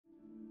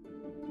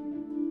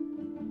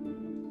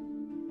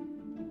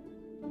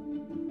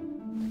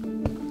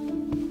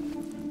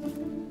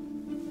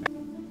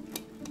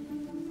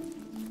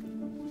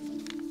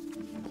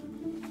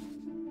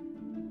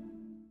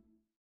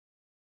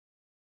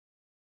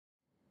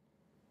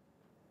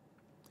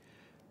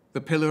The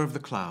Pillar of the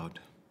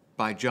Cloud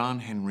by John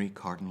Henry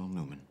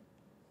Newman.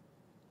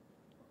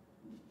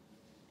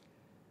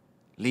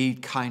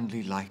 Lead,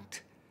 kindly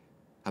light,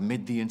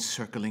 amid the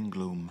encircling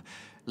gloom,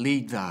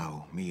 lead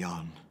thou me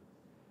on.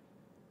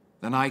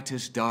 The night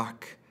is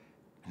dark,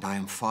 and I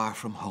am far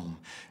from home.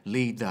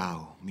 Lead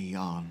thou me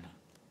on.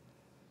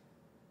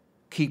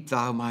 Keep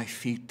thou my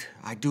feet.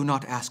 I do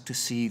not ask to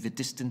see the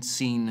distant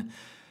scene.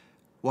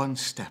 One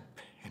step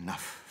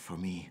enough for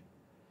me.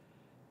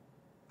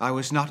 I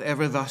was not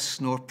ever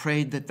thus, nor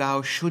prayed that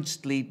thou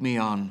shouldst lead me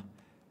on.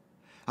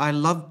 I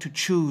loved to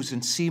choose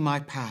and see my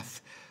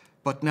path,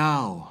 but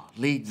now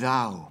lead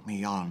thou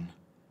me on.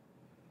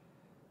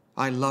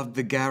 I loved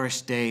the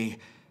garish day,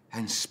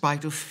 and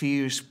spite of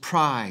fears,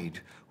 pride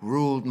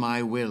ruled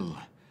my will.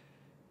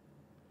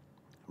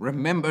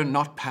 Remember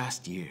not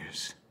past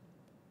years.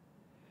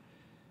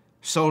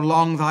 So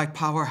long thy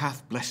power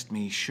hath blessed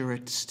me, sure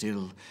it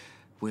still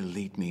will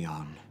lead me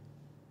on.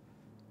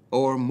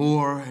 O'er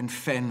moor and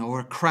fen,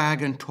 o'er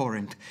crag and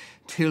torrent,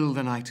 till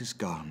the night is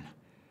gone,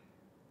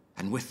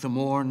 and with the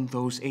morn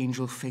those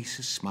angel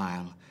faces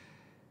smile,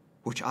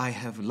 which I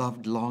have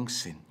loved long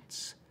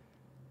since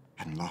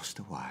and lost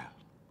awhile.